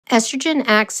Estrogen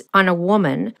acts on a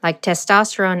woman like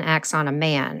testosterone acts on a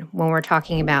man when we're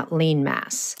talking about lean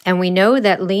mass. And we know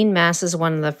that lean mass is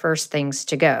one of the first things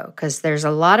to go because there's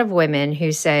a lot of women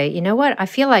who say, you know what, I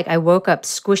feel like I woke up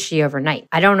squishy overnight.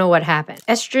 I don't know what happened.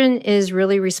 Estrogen is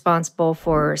really responsible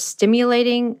for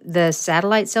stimulating the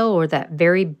satellite cell or that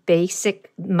very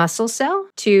basic muscle cell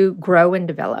to grow and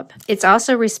develop. It's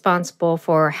also responsible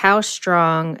for how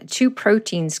strong two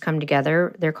proteins come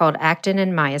together. They're called actin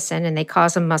and myosin, and they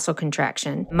cause a muscle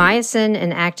contraction. Myosin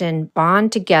and actin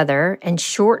bond together and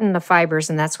shorten the fibers,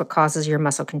 and that's what causes your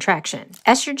muscle contraction.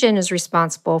 Estrogen is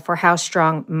responsible for how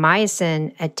strong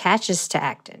myosin attaches to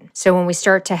actin. So when we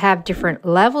start to have different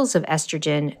levels of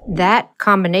estrogen, that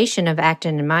combination of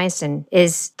actin and myosin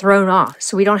is thrown off.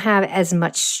 So we don't have as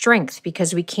much strength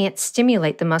because we can't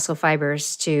stimulate the muscle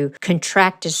fibers to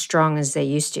contract as strong as they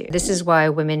used to. This is why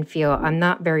women feel, I'm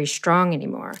not very strong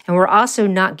anymore. And we're also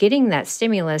not getting that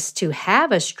stimulus to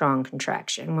have a strong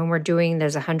contraction when we're doing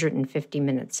those 150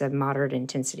 minutes of moderate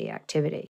intensity activity.